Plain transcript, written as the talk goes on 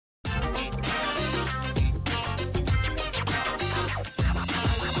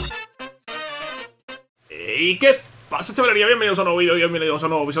¿Y qué pasa, chavalería? Bienvenidos a un nuevo vídeo, bienvenidos a un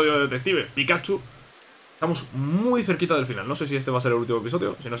nuevo episodio de Detective Pikachu. Estamos muy cerquita del final. No sé si este va a ser el último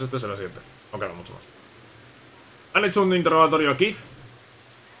episodio. Si no es este, será el siguiente. No queda mucho más. Han hecho un interrogatorio a Keith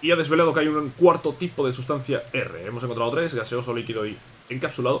y ha desvelado que hay un cuarto tipo de sustancia R. Hemos encontrado 3, gaseoso, líquido y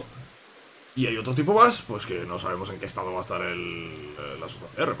encapsulado. Y hay otro tipo más, pues que no sabemos en qué estado va a estar la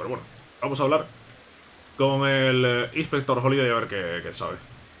sustancia R. Pero bueno, vamos a hablar con el inspector Holiday a ver qué sabe.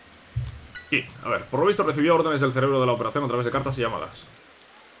 Keith, a ver, por lo visto recibió órdenes del cerebro de la operación a través de cartas y llamadas.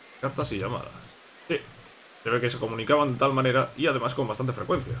 Cartas y llamadas. Sí, se ve que se comunicaban de tal manera y además con bastante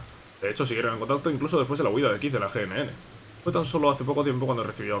frecuencia. De hecho, siguieron en contacto incluso después de la huida de Keith de la GNN. Fue tan solo hace poco tiempo cuando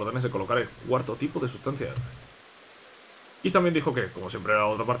recibió órdenes de colocar el cuarto tipo de sustancia R. Keith también dijo que, como siempre era la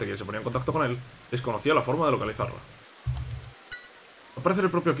otra parte que se ponía en contacto con él, desconocía la forma de localizarla. Al parecer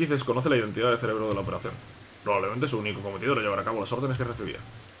el propio Keith desconoce la identidad del cerebro de la operación. Probablemente su único cometido era llevar a cabo las órdenes que recibía.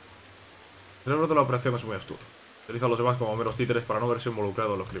 El cerebro de la operación es muy astuto. Utiliza a los demás como meros títeres para no verse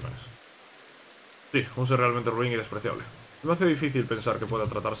involucrado en los crímenes. Sí, un ser realmente ruin y despreciable. Me hace difícil pensar que pueda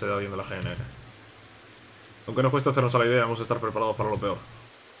tratarse de alguien de la GNN. Aunque no cueste hacernos a la idea, hemos de estar preparados para lo peor.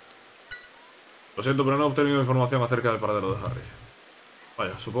 Lo siento, pero no he obtenido información acerca del paradero de Harry.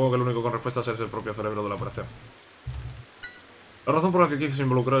 Vaya, supongo que el único con respuestas es el propio cerebro de la operación. La razón por la que Keith se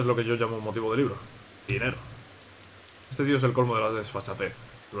involucró es lo que yo llamo un motivo de libro. Dinero. Este tío es el colmo de la desfachatez.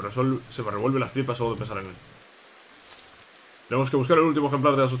 Se me revuelve las tripas solo de pensar en él. Tenemos que buscar el último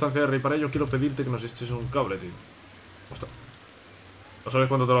ejemplar de la sustancia R y para ello quiero pedirte que nos eches un cable, tío. Justo. No sabes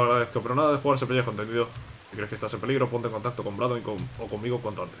cuánto te lo agradezco, pero nada de jugarse pellejo, ¿entendido? Si crees que estás en peligro, ponte en contacto con Brado o conmigo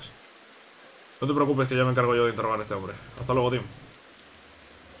cuanto antes. No te preocupes que ya me encargo yo de interrogar a este hombre. Hasta luego, Tim.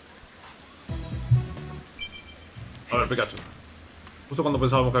 A ver, Pikachu. Justo cuando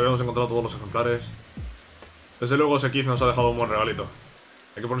pensábamos que habíamos encontrado todos los ejemplares, desde luego ese Keith nos ha dejado un buen regalito.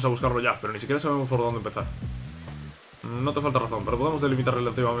 Hay que ponerse a buscarlo ya, pero ni siquiera sabemos por dónde empezar. No te falta razón, pero podemos delimitar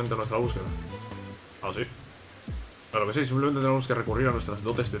relativamente nuestra búsqueda. ¿Ah, sí? Claro que sí, simplemente tenemos que recurrir a nuestras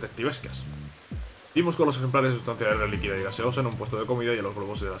dotes detectivescas. Dimos con los ejemplares de sustancia R líquida y gaseosa en un puesto de comida y en los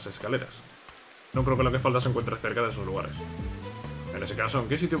globos de las escaleras. No creo que lo que falta se encuentre cerca de esos lugares. En ese caso, ¿en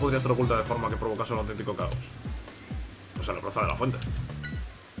qué sitio podría estar oculta de forma que provocase un auténtico caos? Pues en la plaza de la fuente.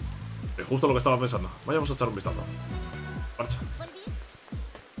 Es justo lo que estaba pensando. Vayamos a echar un vistazo. Marcha.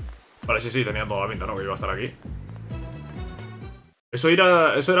 Vale, sí, tenía toda la pinta, ¿no? Que iba a estar aquí. Eso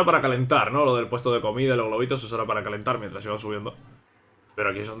era para calentar, ¿no? Lo del puesto de comida y los globitos, eso era para calentar mientras iban subiendo. Pero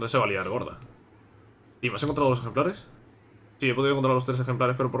aquí es donde se va a liar gorda. ¿Y me has encontrado los ejemplares? Sí, he podido encontrar los 3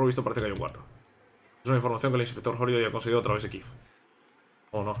 ejemplares, pero por lo visto parece que hay un cuarto. Es una información que el inspector Holiday ha conseguido a través de Keith.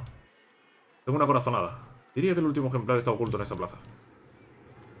 Oh, no. Tengo una corazonada. Diría que el último ejemplar está oculto en esta plaza.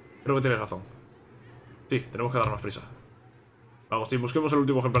 Creo que tienes razón. Sí, tenemos que dar más prisa. Vamos, Tim, busquemos el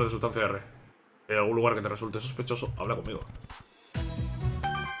último ejemplar de sustancia R. Si hay algún lugar que te resulte sospechoso, habla conmigo.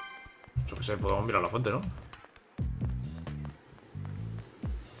 Yo que sé, podemos mirar la fuente, ¿no?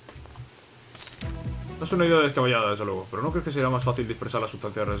 No es una idea descabellada, desde luego, pero ¿no crees que sería más fácil dispersar la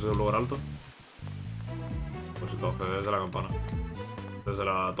sustancia R desde un lugar alto? Pues entonces, desde la campana. Desde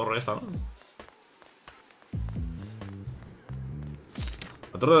la torre esta, ¿no?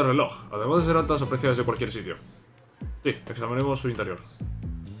 La torre del reloj. Además de ser alta, se aprecia desde cualquier sitio. Sí, examinemos su interior.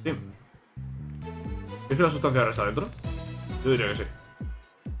 Sí. ¿Crees que la sustancia R está dentro? Yo diría que sí.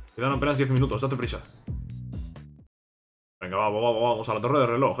 Quedan apenas 10 minutos, date prisa. Venga, vamos a la torre del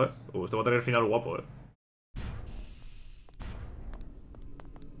reloj, este va a tener final guapo,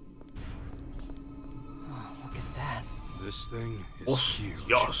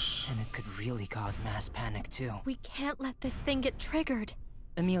 ¡Hostias! And it could really cause mass panic too. We can't let this thing get triggered.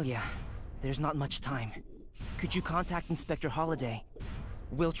 Amelia, there's not much time. Could you contact Inspector Holiday?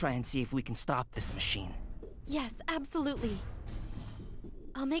 We'll try and see if we can stop this machine. Yes, absolutely.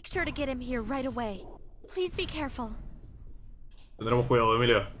 I'll make sure to get him here right away. Please be careful. Tendremos cuidado,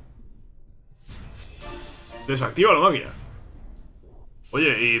 Emilia. Desactiva la máquina.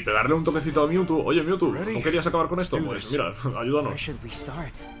 Oye, y pegarle un toquecito a Mewtwo. Oye, Mewtwo, ¿no querías acabar con esto? Pues mira, ayúdanos. Where should we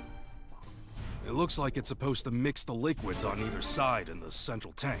start? It looks like it's supposed to mix the liquids on either side in the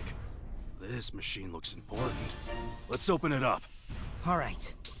central tank. This machine looks important. Let's open it up. All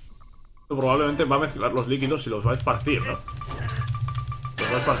right. Probablemente va a mezclar los líquidos y los va a esparcir, ¿no?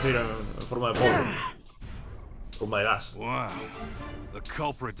 Los va a esparcir en forma de polvo. Forma de gas. Wow. The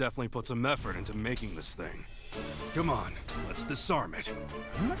culprit definitely put some effort into making this thing. Come on, let's disarm it.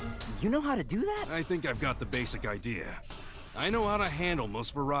 Huh? You know how to do that? I think I've got the basic idea. I know how to handle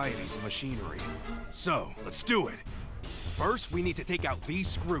most varieties of machinery. So, let's do it. First, we need to take out these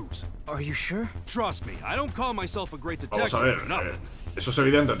screws. Are you sure? Trust me, I don't call myself a great Vamos detective a ver, for nothing. eso es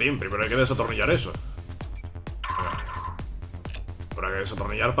evidente, Tim. Primero hay que desatornillar eso. Habrá que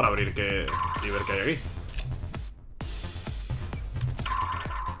desatornillar para abrir y ver qué hay aquí.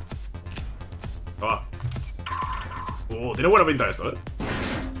 Va. Tiene buena pinta esto,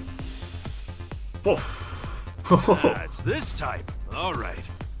 Uf. That's this type. All right.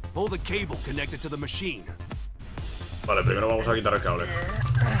 Pull the cable connected to the machine. Vale, primero vamos a quitar el cable.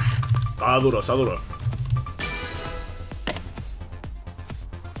 Está duro, está duro.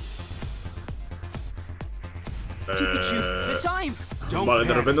 Pikachu, the time! Vale,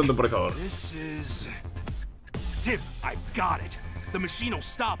 de repente un temporizador. This is... Tim, I've got it. The machine will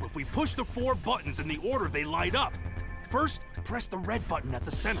stop if we push the 4 buttons in the order they light up. First, press the red button at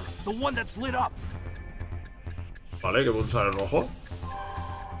the center, the one that's lit up. Vale, hay que pulsar el rojo.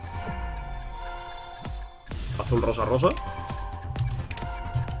 Azul, rosa, rosa.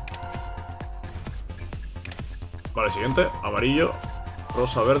 Vale, siguiente. Amarillo,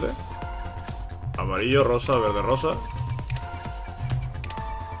 rosa, verde. Amarillo, rosa, verde, rosa.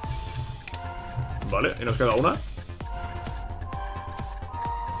 Vale, y nos queda una.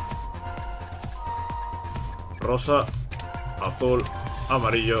 Rosa, azul,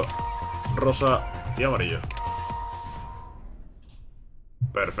 amarillo, rosa y amarillo.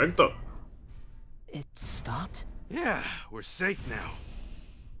 Perfecto. It stopped? Yeah, we're safe now.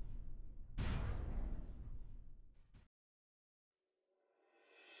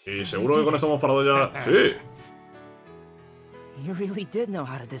 Y seguro que con esto hemos parado ya. Sí. You really did know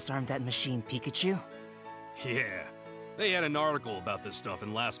how to disarm that machine, Pikachu. Yeah. They had an article about this stuff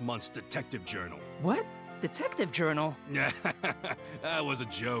in last month's detective journal. What? Detective journal? That was a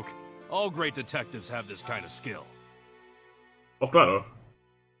joke. All great detectives have this kind of skill. Pues claro.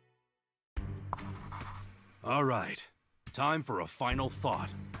 All right. Time for a final thought.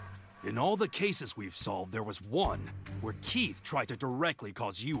 In all the cases we've solved, there was one where Keith tried to directly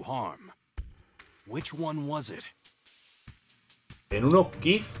cause you harm. Which one was it? En uno,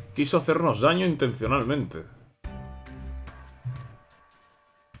 Keith quiso hacernos daño intencionalmente.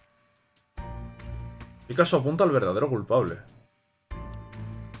 ¿Qué caso apunta al verdadero culpable?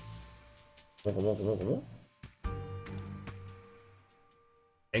 ¿Cómo?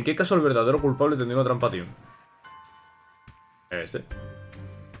 ¿En qué caso el verdadero culpable tendría una trampa, tío? Este.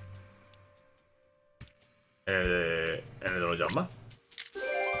 En el de los llamas.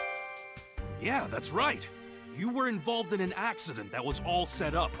 Yeah, that's right. You were involved in an accident that was all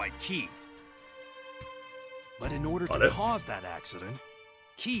set up by Keith. But in order to cause that accident,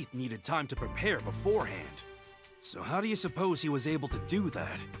 Keith needed time to prepare beforehand. So how do you suppose he was able to do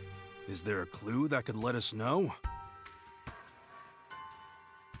that? Is there a clue that could let us know?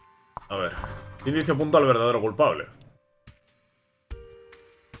 A ver. Indicio apunta al verdadero culpable.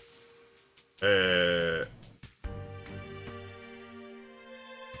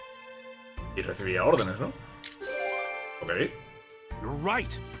 Y recibía órdenes, ¿no? Ok. You're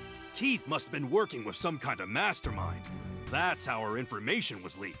right. Keith must have been working with some kind of mastermind. That's how our information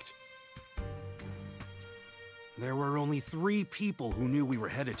was leaked. There were only 3 people who knew we were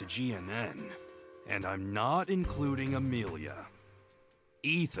headed to GNN. And I'm not including Amelia.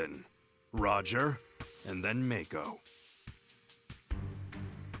 Ethan, Roger, and then Mako.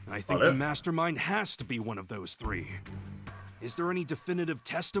 I think the mastermind has to be one of those 3. Is there any definitive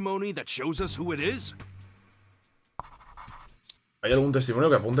testimony that shows us who it is? ¿Hay algún testimonio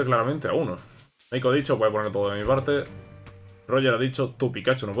que apunte claramente a uno? Mako ha dicho, voy a poner todo de mi parte. Roger ha dicho, tu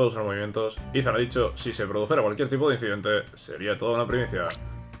Pikachu no puede usar movimientos. Ethan ha dicho, si se produjera cualquier tipo de incidente, sería toda una primicia.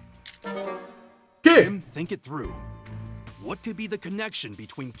 ¿Qué? Tim, think it through. What could be the connection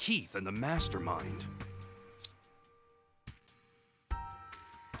between Keith and the mastermind?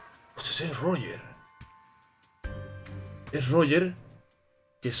 Pues es Roger. Es Roger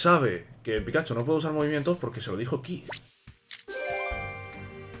que sabe que Pikachu no puede usar movimientos porque se lo dijo Keith.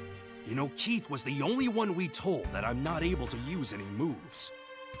 You know, Keith was the only one we told that I'm not able to use any moves.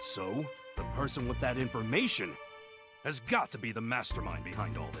 So, the person with that information has got to be the mastermind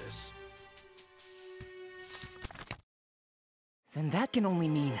behind all this. Then that can only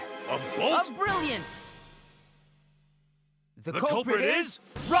mean... A bolt? A brilliance! The culprit is...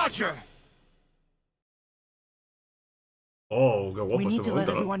 Roger! Oh, qué guapo We need este to let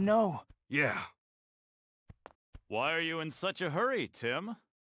momento, ¿no? everyone know. Yeah. Why are you in such a hurry, Tim?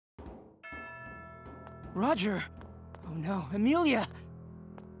 Roger! Oh no, Amelia!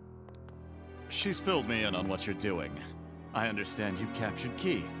 She's filled me in on what you're doing. I understand you've captured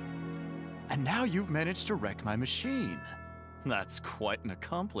Keith. And now you've managed to wreck my machine. That's quite an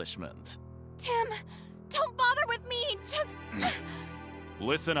accomplishment. Tim, don't bother with me. Just...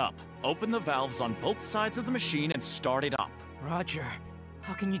 Listen up. Open the valves on both sides of the machine and start it up. Roger,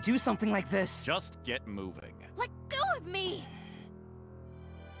 how can you do something like this? Just get moving. let go of me.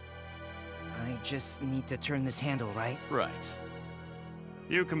 just need to turn this handle, right? Right.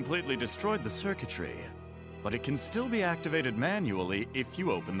 You completely destroyed the circuitry, but it can still be activated manually if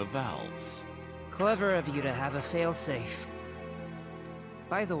you open the valves. Clever of you to have a failsafe.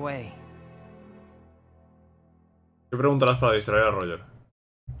 By the way... ¿Qué preguntarás para distraer a Roger?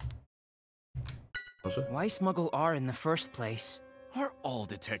 No sé. Why smuggle R in the first place? Are all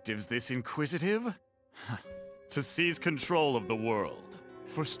detectives this inquisitive? To seize control of the world.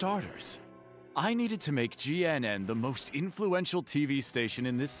 For starters, I needed to make GNN the most influential TV station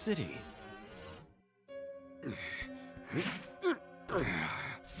in this city.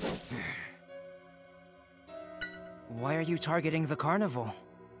 Why are you targeting the carnival?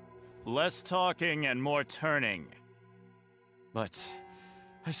 Less talking and more turning. But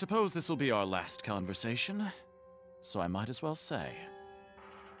I suppose this will be our last conversation, so I might as well say.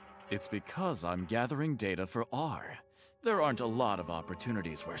 It's because I'm gathering data for R. There aren't a lot of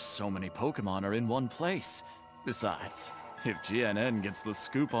opportunities where so many Pokemon are in one place. Besides, if GNN gets the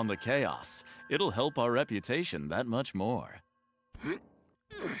scoop on the chaos, it'll help our reputation that much more.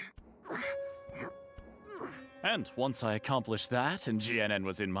 And once I accomplished that and GNN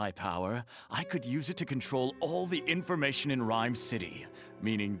was in my power, I could use it to control all the information in Rhyme City,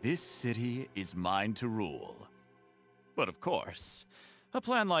 meaning this city is mine to rule. But of course, a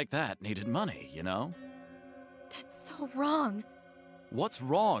plan like that needed money, you know? That's so wrong. What's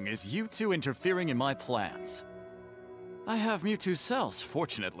wrong is you two interfering in my plans. I have Mewtwo cells,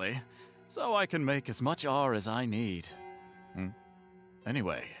 fortunately, so I can make as much R as I need.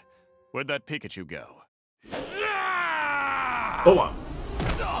 Anyway, where'd that Pikachu go? Toma.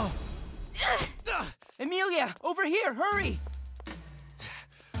 Emilia, over here, hurry!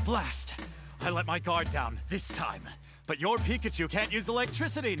 Blast! I let my guard down this time. But your Pikachu can't use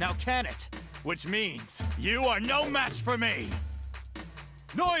electricity, now can it? Which means you are no match for me!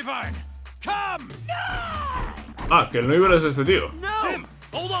 Noivern! Come! Ah, que el Noivern es este tío. No! Tim,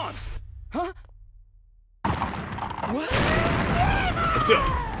 hold on! Huh? What? Hostia.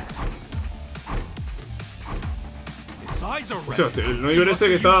 Its eyes are Hostia, red. el Noivern este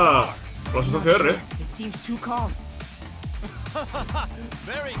que está con la sustancia R. It seems too calm.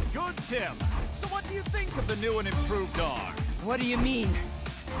 Very good, Tim. So what do you think of the new and improved R? What do you mean?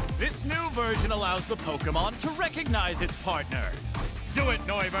 This new version allows the Pokemon to recognize its partner. Do it,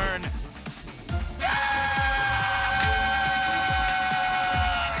 Noivern!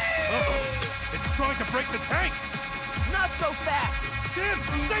 Uh-oh. It's trying to break the tank. Not so fast! Tim,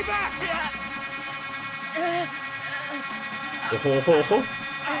 stay back! Ojo, ojo, ojo.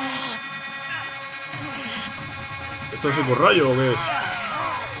 ¿Esto es un rayo o qué es?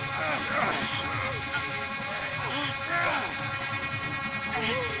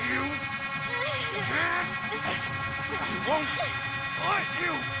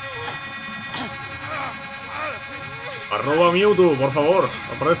 Arroba Mewtwo, por favor.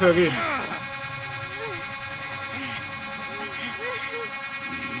 Aparece aquí.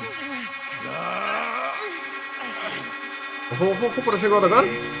 Ojo, ojo, ojo, parece que va a atacar.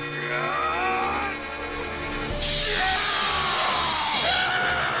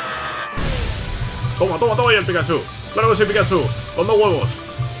 Toma, toma, toma ahí el Pikachu. Claro que sí, Pikachu. Con 2 huevos.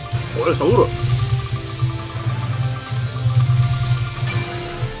 Joder, está duro.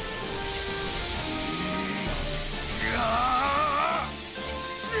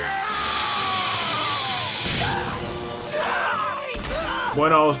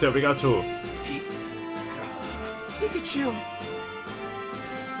 Buena hostia, Pikachu. Pikachu!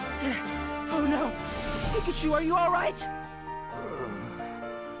 Oh no! Pikachu, are you alright?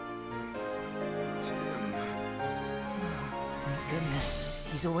 Tim. Thank goodness,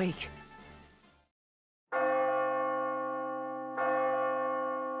 he's awake.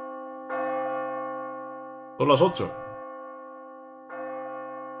 Son las 8.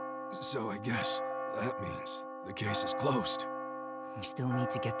 So I guess that means the case is closed. We still need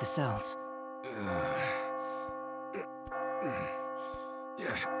to get the cells.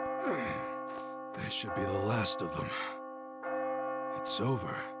 This should be the last of them. It's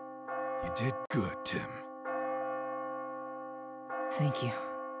over. You did good, Tim. Thank you.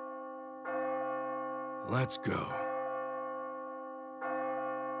 Let's go.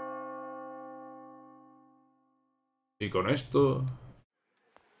 Y con esto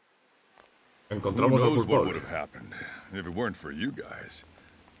Who encontramos al knows what would culpable. have happened if it weren't for you guys.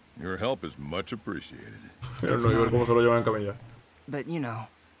 Your help is much appreciated. Pero no iba a ver cómo se lo llevan en camilla. But you know,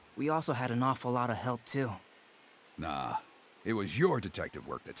 we also had an awful lot of help too. Nah, it was your detective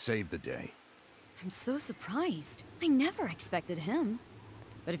work that saved the day. I'm so surprised. I never expected him.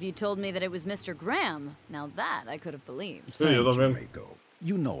 But if you told me that it was Mr. Graham, now that I could have believed. Sí, yo Thanks, también. Mako.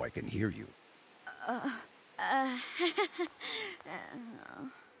 You know I can hear you.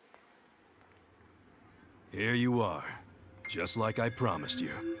 Here you are, just like I promised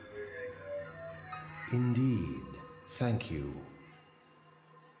you. Indeed. Thank you.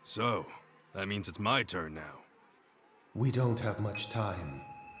 So, that means it's my turn now. We don't have much time.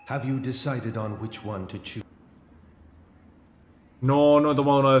 Have you decided on which one to choose? No, no he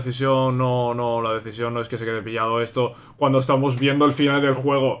tomado una decisión. No, no, la decisión no es que se quede pillado esto cuando estamos viendo el final del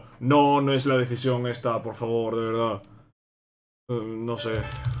juego. No, no es la decisión esta, por favor, de verdad. No sé.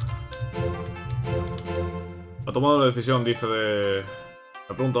 Ha tomado una decisión, dice de...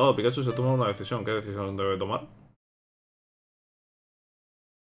 Me ha preguntado, Pikachu, ¿se ha tomado una decisión? ¿Qué decisión debe tomar?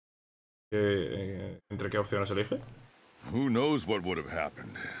 ¿Entre qué opciones elige? Who knows what would have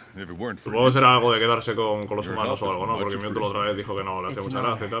happened if it weren't for Supongo que you. será algo de quedarse con los humanos o algo, ¿no? Porque Mewtwo la otra vez dijo que no, le hacía mucha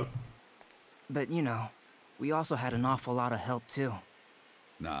gracia y tal. But, you know, we also had an awful lot of help, too.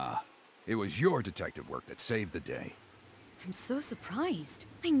 Nah, it was your detective work that saved the day. I'm so surprised.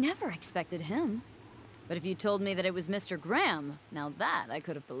 I never expected him. But if you told me that it was Mr. Graham, now that I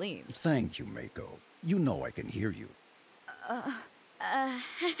could have believed. Thank you, Mako. You know I can hear you.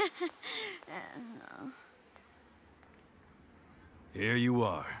 Here you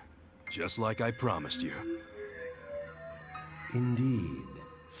are, just like I promised you. Indeed.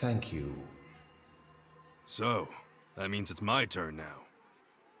 Thank you. So, that means it's my turn now.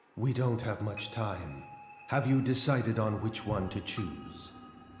 We don't have much time. Have you decided on which one to choose?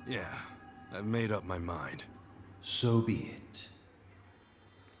 Yeah, I've made up my mind. So be it.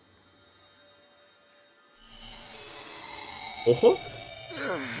 ¡Ojo!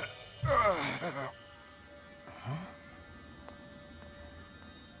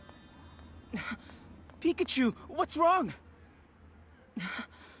 Pikachu, what's wrong?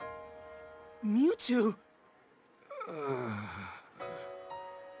 Mewtwo?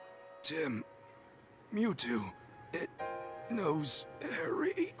 Tim, Mewtwo, it knows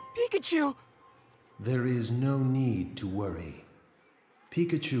Harry. Pikachu! There is no need to worry.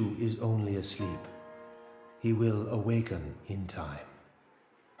 Pikachu is only asleep. He will awaken in time.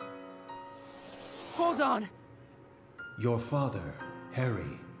 Hold on! Your father,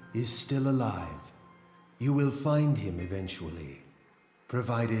 Harry, is still alive. You will find him eventually,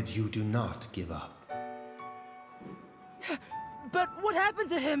 provided you do not give up. But what happened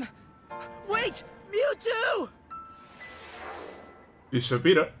to him? Wait! Mewtwo! Y se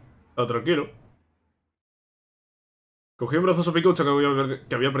pira. Está tranquilo. Cogí en brazos a Pikachu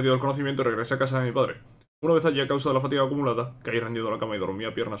que había perdido el conocimiento y regresé a casa de mi padre. Una vez allí, a causa de la fatiga acumulada, caí rendido a la cama y dormí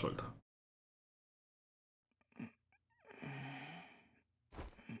a pierna suelta.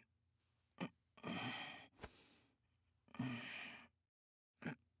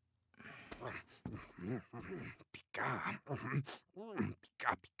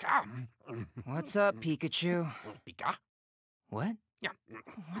 What's up, Pikachu? Pika? What? Yeah.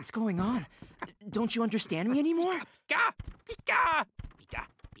 What's going on? Don't you understand me anymore? Pika! Pika! Pika!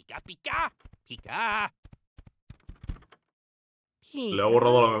 Pika! Pika! Pika! Le ha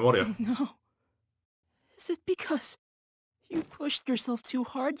borrado la memoria. No. Is it because you pushed yourself too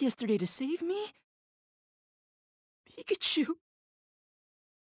hard yesterday to save me? Pikachu.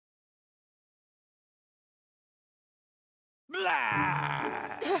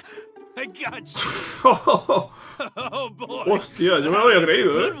 Blah! I got you! Oh boy! Hostia, yo me lo había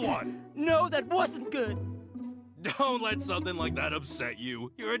creído, Good one! No, that wasn't good. Don't let something like that upset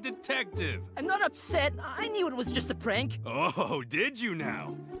you. You're a detective. I'm not upset. I knew it was just a prank. Oh, did you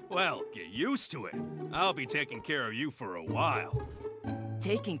now? Well, get used to it. I'll be taking care of you for a while.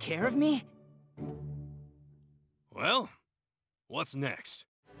 Taking care of me? Well, what's next?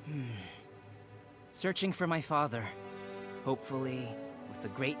 Searching for my father. Hopefully, with the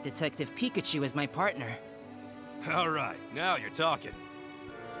great detective Pikachu as my partner. All right, now you're talking.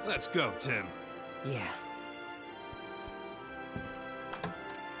 Let's go, Tim. Yeah.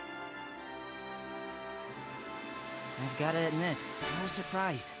 I've gotta admit, I was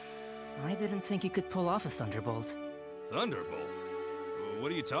surprised. I didn't think you could pull off a Thunderbolt. Thunderbolt?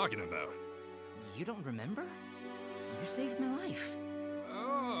 What are you talking about? You don't remember? You saved my life.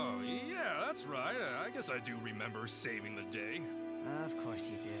 Oh, yeah, that's right. I guess I do remember saving the day. Of course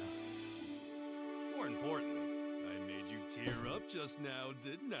you do. More importantly, I made you tear up just now,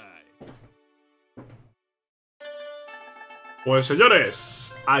 didn't I? Pues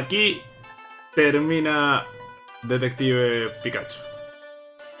señores, aquí termina Detective Pikachu.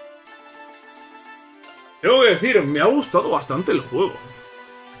 Tengo que decir, me ha gustado bastante el juego.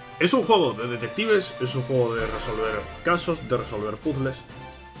 Es un juego de detectives, es un juego de resolver casos, de resolver puzzles,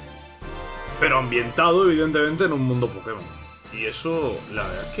 pero ambientado evidentemente en un mundo Pokémon. Y eso, la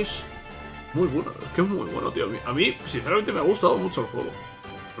verdad es que es Muy bueno, es que es muy bueno, tío. A mí, sinceramente, me ha gustado mucho el juego.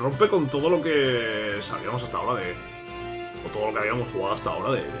 Rompe con todo lo que sabíamos hasta ahora de... O todo lo que habíamos jugado hasta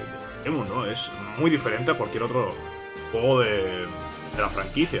ahora de Pokémon, ¿no? Es muy diferente a cualquier otro juego de la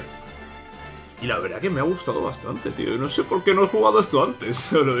franquicia. Y la verdad que me ha gustado bastante, tío. Y no sé por qué no he jugado esto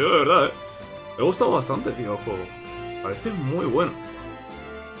antes. Lo digo de verdad, ¿eh? Me ha gustado bastante, tío, el juego. Parece muy bueno.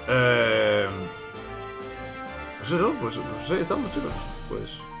 No sé, ¿no? Pues no sé, estamos, chicos.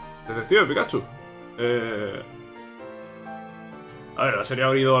 Pues... Detective Pikachu. A ver, la serie ha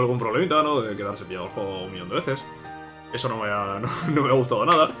habido algún problemita, ¿no? De quedarse pillado el juego un millón de veces. Eso no me ha gustado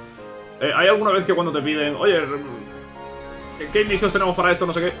nada. Hay alguna vez que cuando te piden, oye, ¿qué inicios tenemos para esto?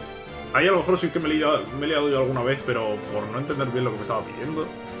 No sé qué. Ahí a lo mejor sí que me he liado yo alguna vez, pero por no entender bien lo que me estaba pidiendo.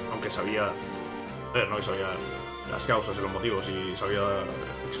 Aunque sabía... no sabía las causas y los motivos y sabía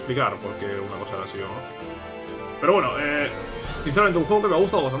explicar por qué una cosa era así o no. Pero bueno, sinceramente un juego que me ha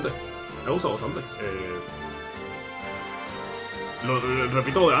gustado bastante. Me ha gustado bastante. Lo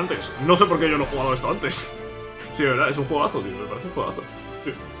repito lo de antes. No sé por qué yo no he jugado esto antes. Sí, de verdad, es un juegazo, tío. Me parece un juegazo.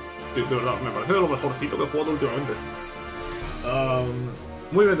 Sí, de verdad, me parece de lo mejorcito que he jugado últimamente.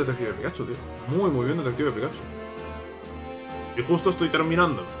 Muy bien Detective Pikachu, tío. Muy bien Detective Pikachu. Y justo estoy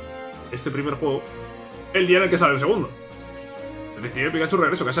terminando este primer juego el día en el que sale el segundo. Detective Pikachu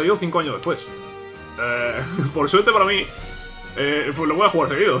Regreso, que ha salido 5 años después. Por suerte para mí, pues lo voy a jugar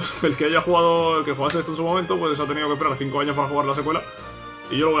seguidos. El que haya jugado, el que jugase esto en su momento, pues ha tenido que esperar 5 años para jugar la secuela.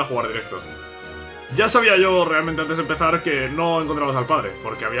 Y yo lo voy a jugar directo. Ya sabía yo realmente antes de empezar que no encontrabas al padre,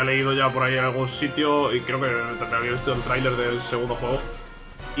 porque había leído ya por ahí en algún sitio, y creo que había visto el tráiler del segundo juego,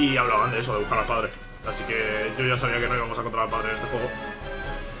 y hablaban de eso, de buscar al padre. Así que yo ya sabía que no íbamos a encontrar al padre en este juego.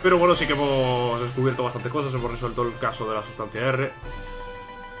 Pero bueno, sí que hemos descubierto bastantes cosas, hemos resuelto el caso de la sustancia R.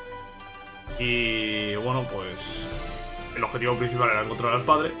 Y bueno, pues el objetivo principal era encontrar al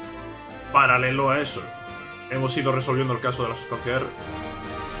padre. Paralelo a eso, hemos ido resolviendo el caso de la sustancia R.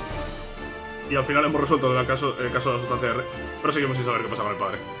 Y al final hemos resuelto el caso de la sustancia R. Pero seguimos sin saber qué pasa con el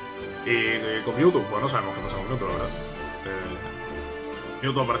padre. Y con Mewtwo, pues no sabemos qué pasa con Mewtwo, la verdad.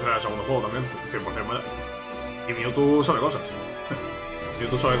 Mewtwo aparecerá en el segundo juego también, 100% vaya. Y Mewtwo sabe cosas.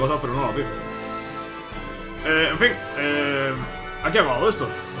 Mewtwo sabe cosas, pero no las dice. En fin, aquí ha acabado esto.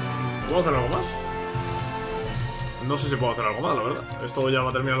 ¿Puedo hacer algo más? No sé si puedo hacer algo más, la verdad. Esto ya va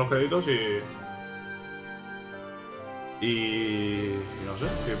a terminar los créditos y no sé,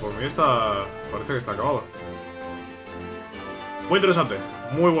 que por mí parece que está acabado. Muy interesante,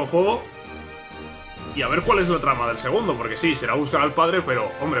 muy buen juego. Y a ver cuál es la trama del segundo, porque sí, será buscar al padre, pero,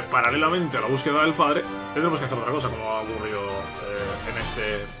 hombre, paralelamente a la búsqueda del padre, tendremos que hacer otra cosa, como ha ocurrido en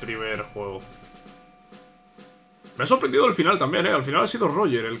este primer juego. Me ha sorprendido el final también, Al final ha sido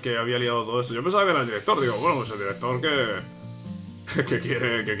Roger el que había liado todo esto. Yo pensaba que era el director, digo, bueno, pues el director que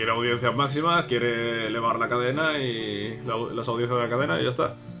quiere audiencias máximas, quiere elevar la cadena y las audiencias de la cadena y ya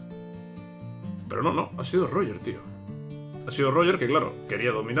está. Pero no, ha sido Roger, tío. Ha sido Roger que, claro,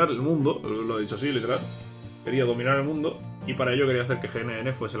 quería dominar el mundo, lo he dicho así, literal. Quería dominar el mundo y para ello quería hacer que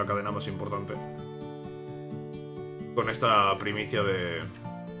GNN fuese la cadena más importante. Con esta primicia de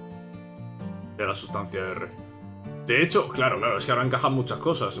la sustancia R. De hecho, claro, es que ahora encajan muchas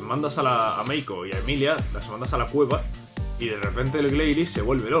cosas. Mandas a Meiko y a Emilia, las mandas a la cueva y de repente el Glaris se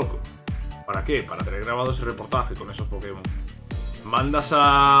vuelve loco. ¿Para qué? Para tener grabado ese reportaje con esos Pokémon. Mandas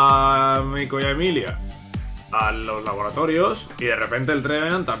a Meiko y a Emilia a los laboratorios y de repente el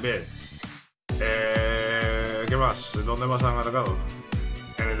Trevenant también. ¿Qué más? ¿Dónde más han atacado?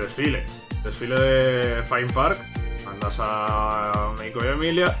 En el desfile. Desfile de Fine Park. Mandas a Meiko y a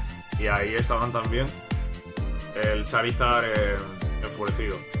Emilia y ahí estaban también el Charizard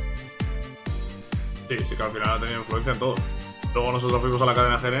enfurecido. Sí, que al final ha tenido influencia en todo. Luego nosotros fuimos a la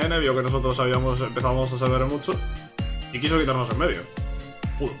cadena GNN, vio que nosotros empezamos a saber mucho y quiso quitarnos en medio.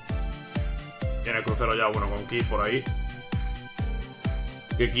 Joder. Y en el crucero ya, bueno, con Keith por ahí.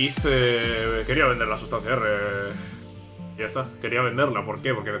 Que Keith quería vender la sustancia R. Y ya está, quería venderla. ¿Por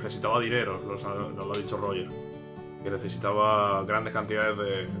qué? Porque necesitaba dinero, nos lo ha dicho Roger. Que necesitaba grandes cantidades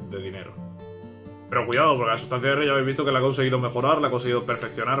de dinero. Pero cuidado, porque la sustancia R ya habéis visto que la ha conseguido mejorar, la ha conseguido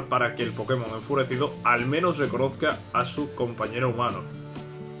perfeccionar para que el Pokémon enfurecido al menos reconozca a su compañero humano.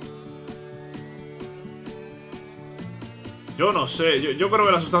 Yo no sé, yo creo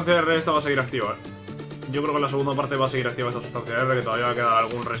que la sustancia R esta va a seguir activa. Yo creo que en la segunda parte va a seguir activa esta sustancia R, que todavía va a quedar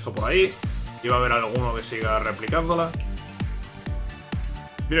algún resto por ahí. Y va a haber alguno que siga replicándola.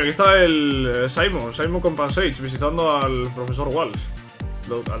 Mira, aquí está el Simon Compensage visitando al profesor Walsh,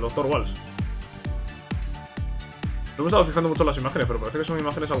 al doctor Walsh. No me estaba fijando mucho en las imágenes, pero parece que son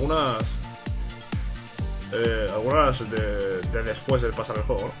imágenes algunas de después de pasar el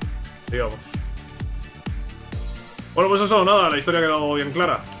juego, ¿no? digamos. Bueno, pues eso, nada, la historia ha quedado bien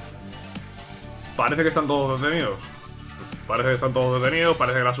clara. Parece que están todos detenidos. Parece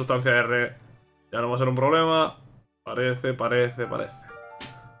que la sustancia R ya no va a ser un problema. Parece.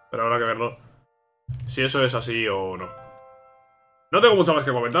 Pero habrá que verlo. Si eso es así o no. No tengo mucho más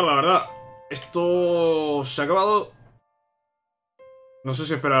que comentar, la verdad. Esto se ha acabado. No sé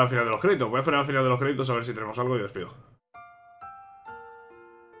si esperar al final de los créditos. Voy a esperar al final de los créditos a ver si tenemos algo y despido.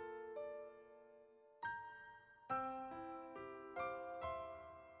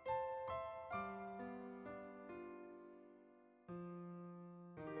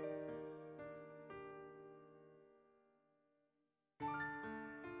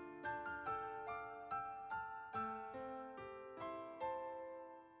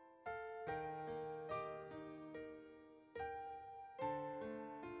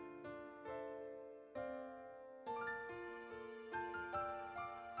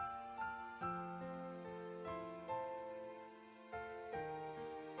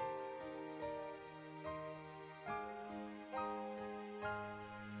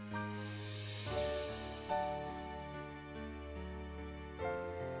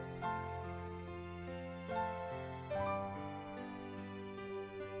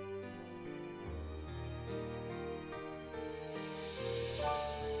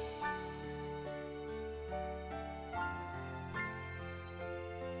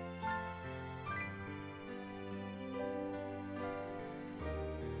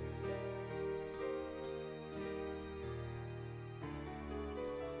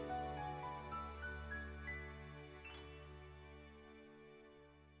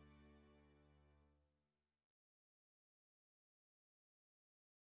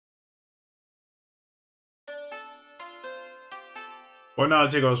 Pues nada,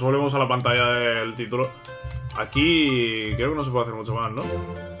 chicos, volvemos a la pantalla del título. Aquí creo que no se puede hacer mucho más, ¿no?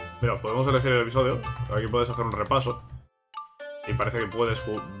 Mira, podemos elegir el episodio. Aquí puedes hacer un repaso. Y parece que puedes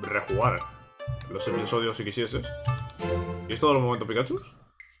rejugar los episodios si quisieses. ¿Y es todo el momento Pikachu?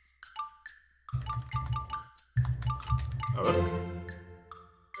 A ver.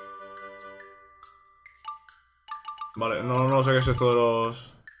 Vale, no sé qué es esto de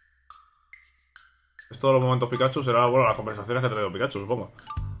los... Esto de los momentos Pikachu será, bueno, las conversaciones que ha traído Pikachu, supongo.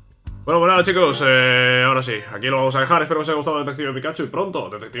 Bueno, pues nada, chicos, ahora sí, aquí lo vamos a dejar. Espero que os haya gustado Detective Pikachu y pronto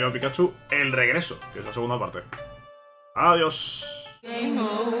Detective Pikachu El Regreso, que es la segunda parte. Adiós. Game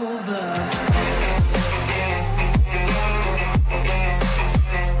over.